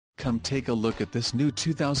Come take a look at this new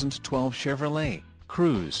 2012 Chevrolet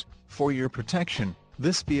Cruze. For your protection,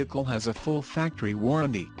 this vehicle has a full factory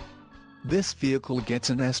warranty. This vehicle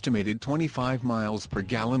gets an estimated 25 miles per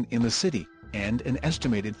gallon in the city, and an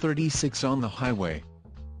estimated 36 on the highway.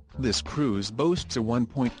 This Cruze boasts a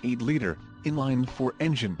 1.8-liter, inline-4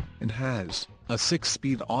 engine, and has a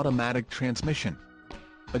 6-speed automatic transmission.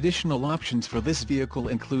 Additional options for this vehicle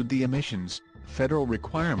include the emissions, federal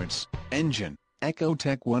requirements, engine,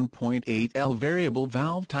 EcoTech 1.8L variable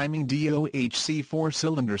valve timing DOHC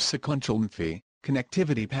 4-cylinder sequential MFI,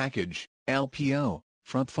 connectivity package, LPO,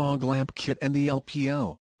 front fog lamp kit and the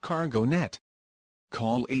LPO, cargo net.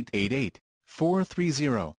 Call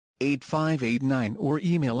 888-430-8589 or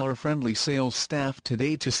email our friendly sales staff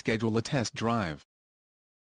today to schedule a test drive.